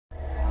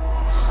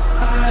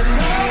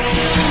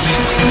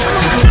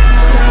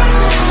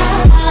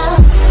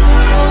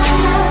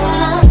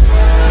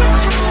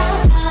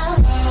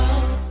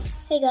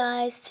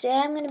guys,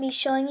 today I'm going to be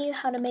showing you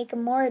how to make a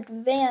more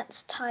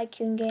advanced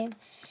Tycoon game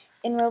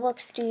in Roblox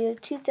Studio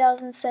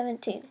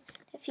 2017.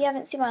 If you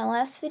haven't seen my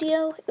last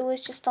video, it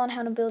was just on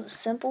how to build a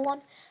simple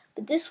one,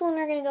 but this one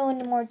we're going to go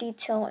into more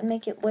detail and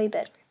make it way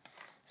better.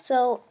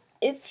 So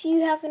if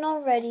you haven't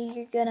already,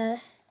 you're going to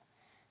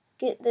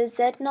get the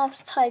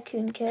Zednop's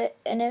Tycoon kit,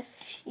 and if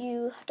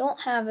you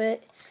don't have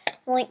it,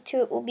 the link to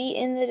it will be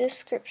in the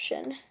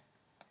description.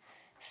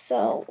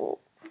 So we'll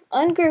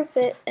ungroup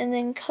it and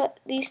then cut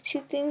these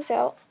two things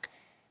out.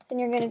 Then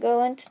you're going to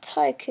go into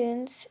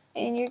Tycoons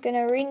and you're going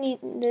to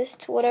rename this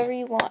to whatever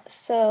you want.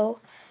 So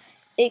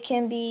it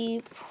can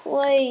be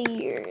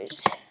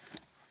players.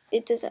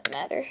 It doesn't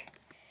matter.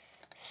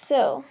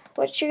 So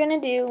what you're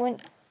going to do when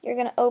you're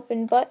going to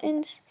open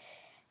buttons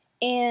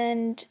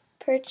and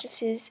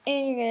purchases,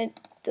 and you're going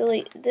to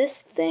delete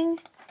this thing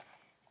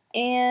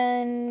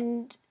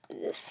and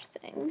this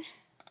thing.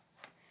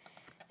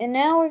 And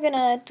now we're going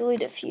to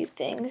delete a few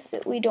things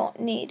that we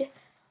don't need,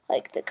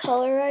 like the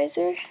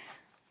colorizer,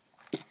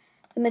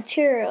 the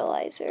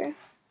materializer,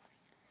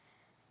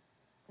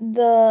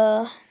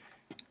 the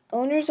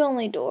owner's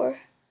only door,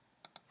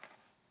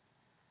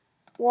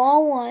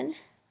 wall 1,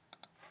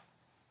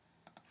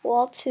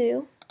 wall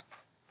 2,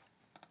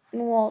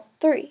 and wall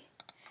 3.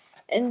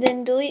 And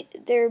then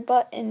delete their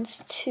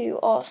buttons too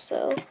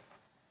also.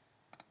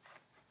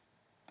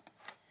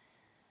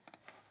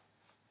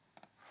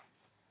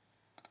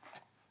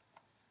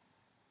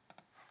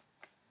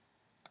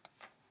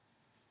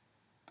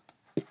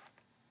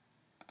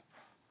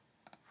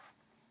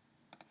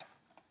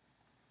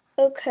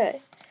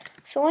 Okay,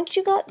 so once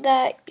you got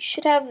that, you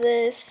should have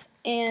this,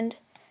 and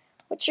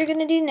what you're going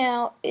to do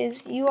now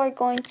is you are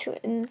going to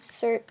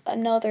insert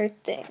another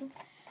thing.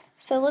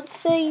 So let's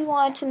say you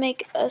wanted to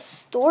make a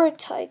store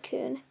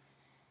tycoon,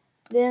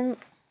 then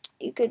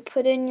you could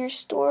put in your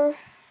store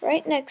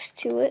right next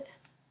to it,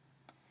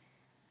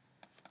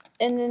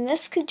 and then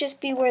this could just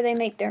be where they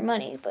make their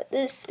money, but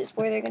this is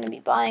where they're going to be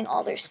buying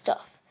all their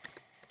stuff.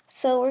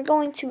 So we're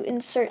going to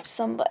insert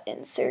some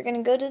buttons. So you're going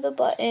to go to the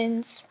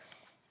buttons,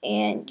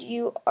 and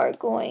you are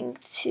going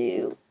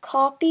to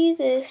copy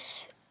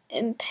this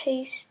and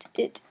paste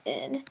it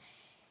in.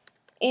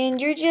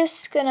 And you're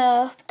just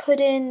gonna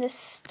put in the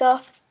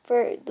stuff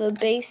for the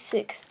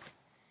basic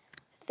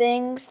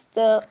things,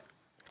 the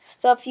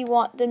stuff you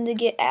want them to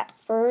get at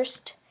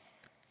first.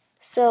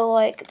 So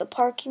like the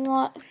parking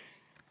lot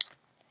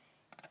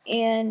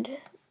and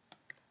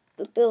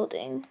the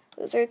building.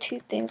 Those are two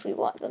things we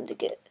want them to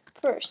get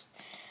first.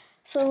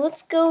 So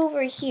let's go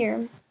over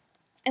here.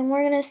 And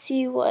we're going to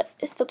see what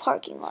if the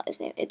parking lot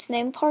is named. It's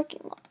named parking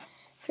lot.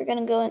 So we're going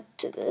to go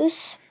into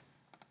this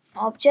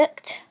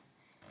object.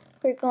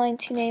 We're going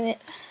to name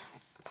it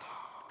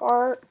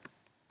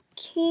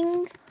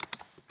parking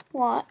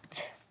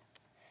lot.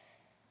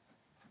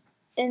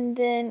 And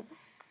then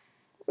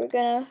we're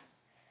going to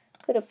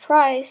put a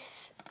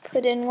price,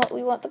 put in what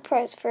we want the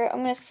price for.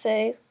 I'm going to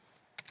say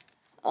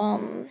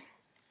 40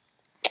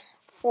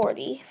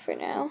 for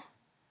now.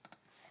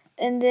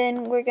 And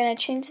then we're going to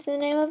change the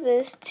name of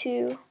this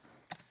to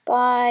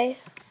buy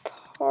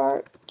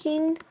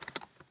parking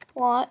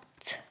lot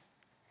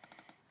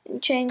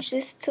and change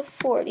this to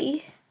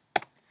 40.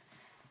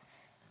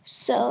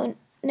 So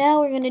now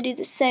we're going to do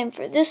the same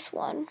for this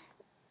one.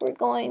 We're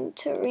going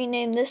to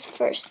rename this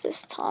first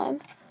this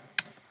time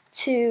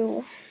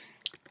to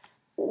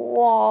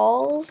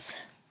walls,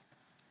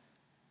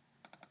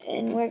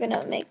 and we're going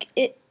to make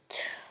it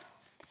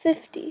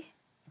 50.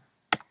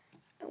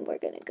 And we're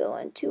going to go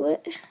into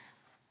it.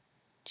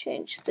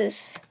 Change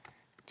this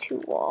to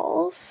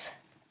walls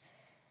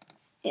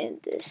and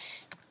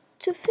this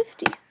to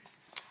 50.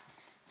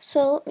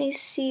 So let me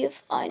see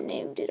if I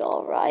named it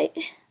all right.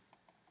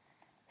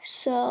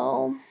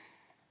 So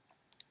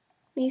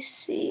let me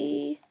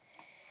see.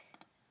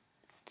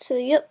 So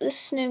yep,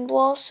 this is named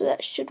walls, so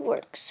that should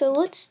work. So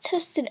let's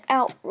test it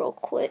out real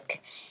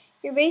quick.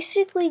 You're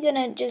basically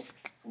gonna just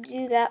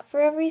do that for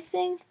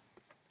everything.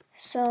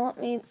 So let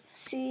me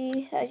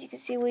see. As you can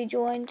see, we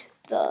joined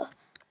the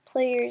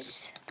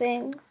players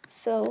thing,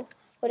 so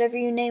whatever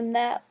you name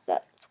that,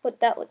 that's what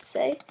that would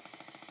say.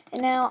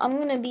 And now I'm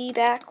going to be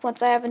back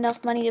once I have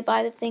enough money to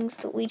buy the things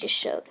that we just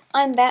showed.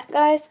 I'm back,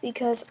 guys,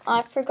 because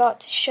I forgot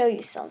to show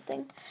you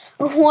something.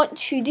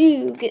 Once you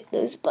do get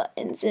those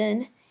buttons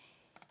in,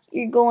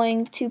 you're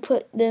going to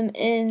put them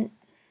in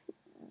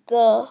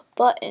the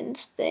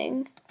buttons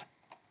thing.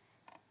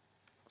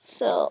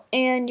 So,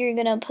 and you're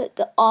going to put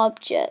the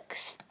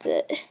objects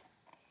that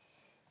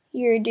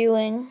you're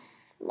doing,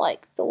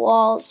 like the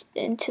walls,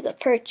 into the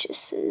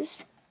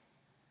purchases.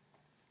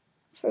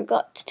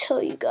 Forgot to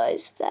tell you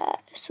guys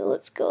that, so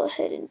let's go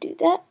ahead and do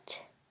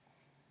that.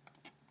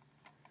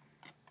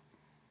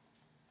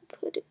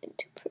 Put it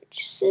into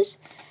purchases.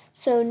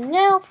 So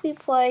now if we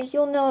play,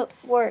 you'll know it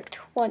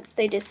worked once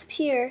they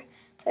disappear.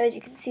 So as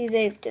you can see,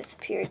 they've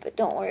disappeared, but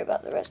don't worry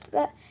about the rest of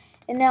that.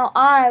 And now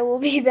I will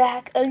be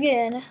back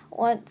again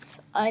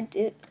once I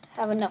do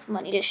have enough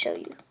money to show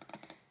you.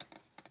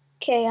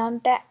 Okay, I'm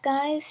back,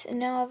 guys, and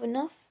now I have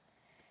enough.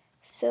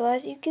 So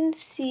as you can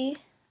see,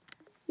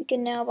 we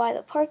can now buy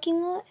the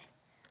parking lot.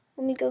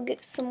 Let me go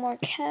get some more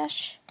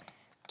cash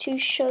to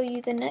show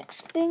you the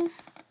next thing.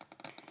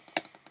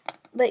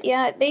 But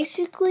yeah,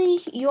 basically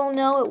you'll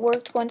know it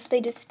worked once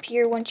they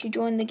disappear once you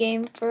join the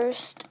game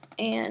first.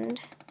 And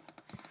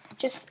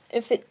just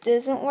if it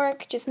doesn't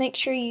work, just make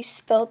sure you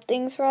spelled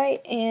things right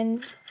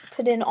and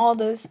put in all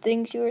those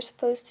things you were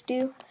supposed to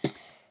do,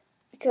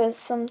 because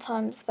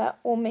sometimes that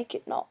will make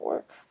it not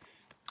work.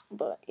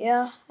 But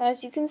yeah,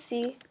 as you can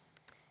see,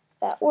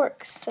 that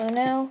works. So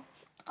now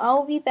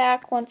I'll be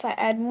back once I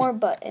add more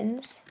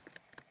buttons.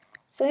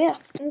 So yeah.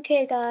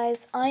 Okay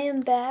guys, I am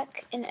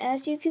back, and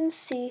as you can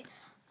see,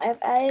 I've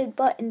added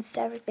buttons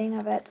to everything.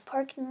 I've added the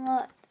parking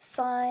lot, the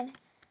sign,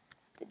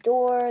 the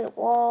door, the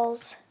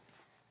walls,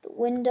 the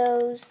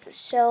windows, the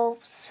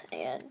shelves,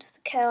 and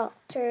the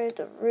counter,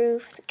 the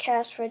roof, the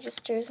cash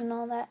registers, and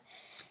all that.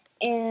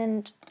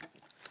 And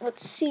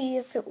let's see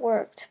if it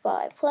worked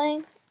by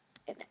playing.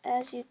 And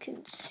as you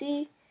can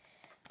see,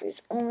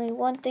 there's only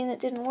one thing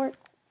that didn't work,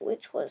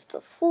 which was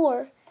the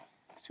floor.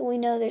 So we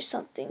know there's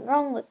something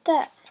wrong with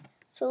that.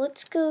 So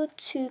let's go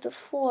to the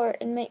floor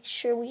and make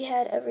sure we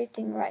had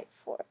everything right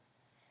for it.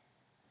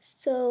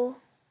 So,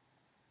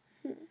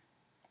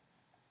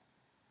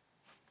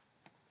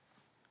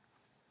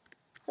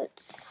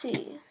 let's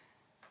see.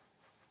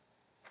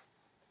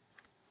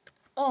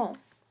 Oh,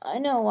 I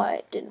know why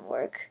it didn't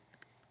work.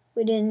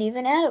 We didn't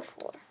even add a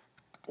floor.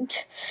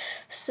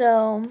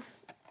 So,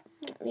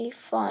 let me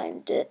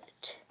find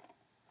it.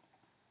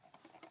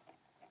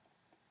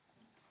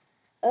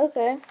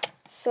 Okay,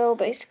 so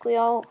basically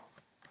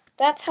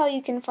that's how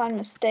you can find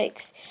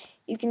mistakes.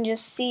 You can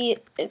just see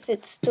if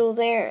it's still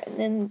there and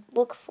then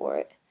look for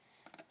it.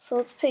 So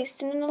let's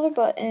paste in another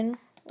button.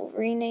 We'll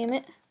rename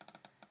it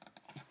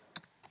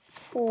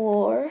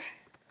floor.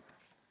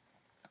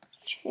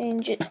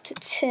 Change it to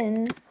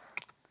 10.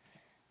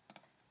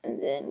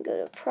 And then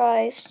go to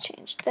price,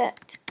 change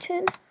that to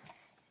 10.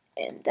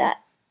 And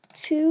that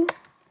to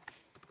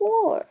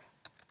 4.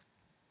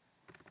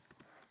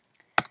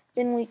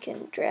 Then we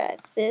can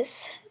drag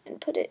this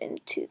and put it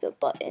into the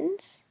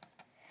buttons.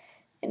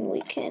 And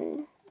we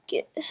can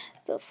get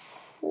the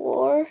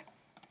floor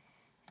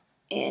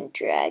and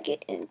drag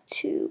it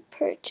into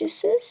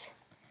purchases.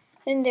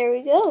 And there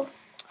we go.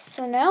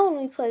 So now when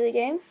we play the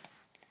game,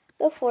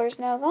 the floor is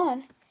now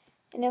gone.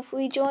 And if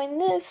we join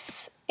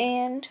this,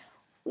 and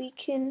we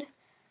can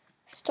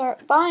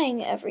start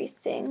buying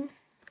everything.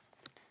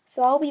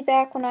 So I'll be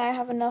back when I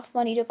have enough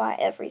money to buy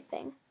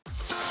everything.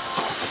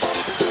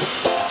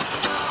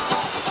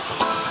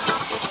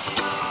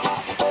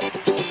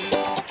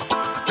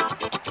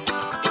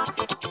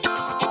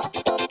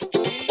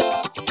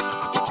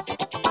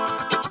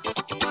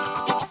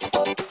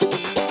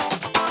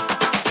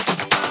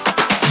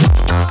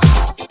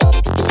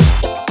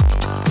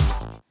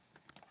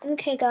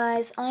 Okay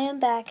guys, I am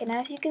back, and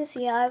as you can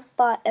see, I've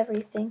bought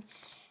everything.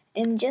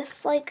 And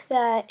just like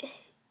that,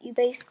 you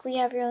basically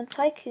have your own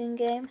Tycoon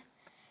game.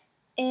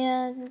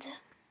 And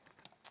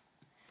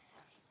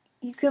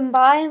you can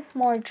buy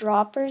more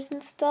droppers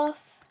and stuff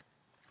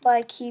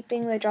by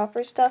keeping the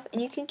dropper stuff.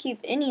 And you can keep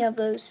any of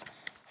those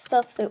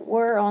stuff that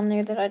were on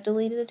there that I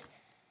deleted.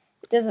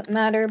 It doesn't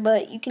matter,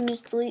 but you can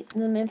just delete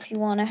them if you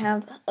want to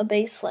have a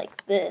base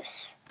like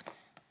this.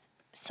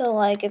 So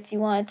like if you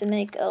wanted to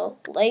make a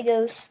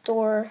Lego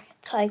store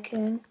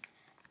Tycoon,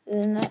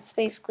 then that's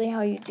basically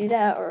how you do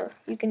that. Or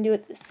you can do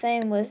it the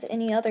same with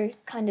any other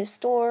kind of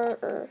store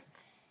or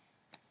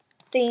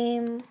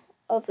theme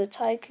of the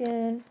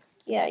Tycoon.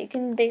 Yeah, you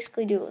can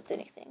basically do it with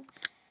anything.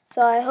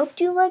 So I hope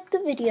you liked the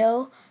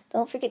video.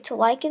 Don't forget to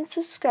like and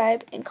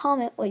subscribe and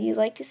comment what you'd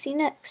like to see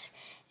next.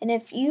 And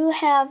if you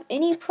have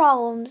any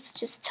problems,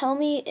 just tell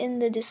me in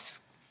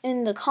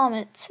the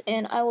comments,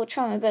 and I will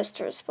try my best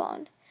to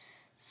respond.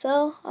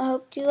 So I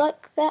hope you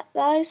like that,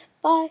 guys.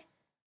 Bye.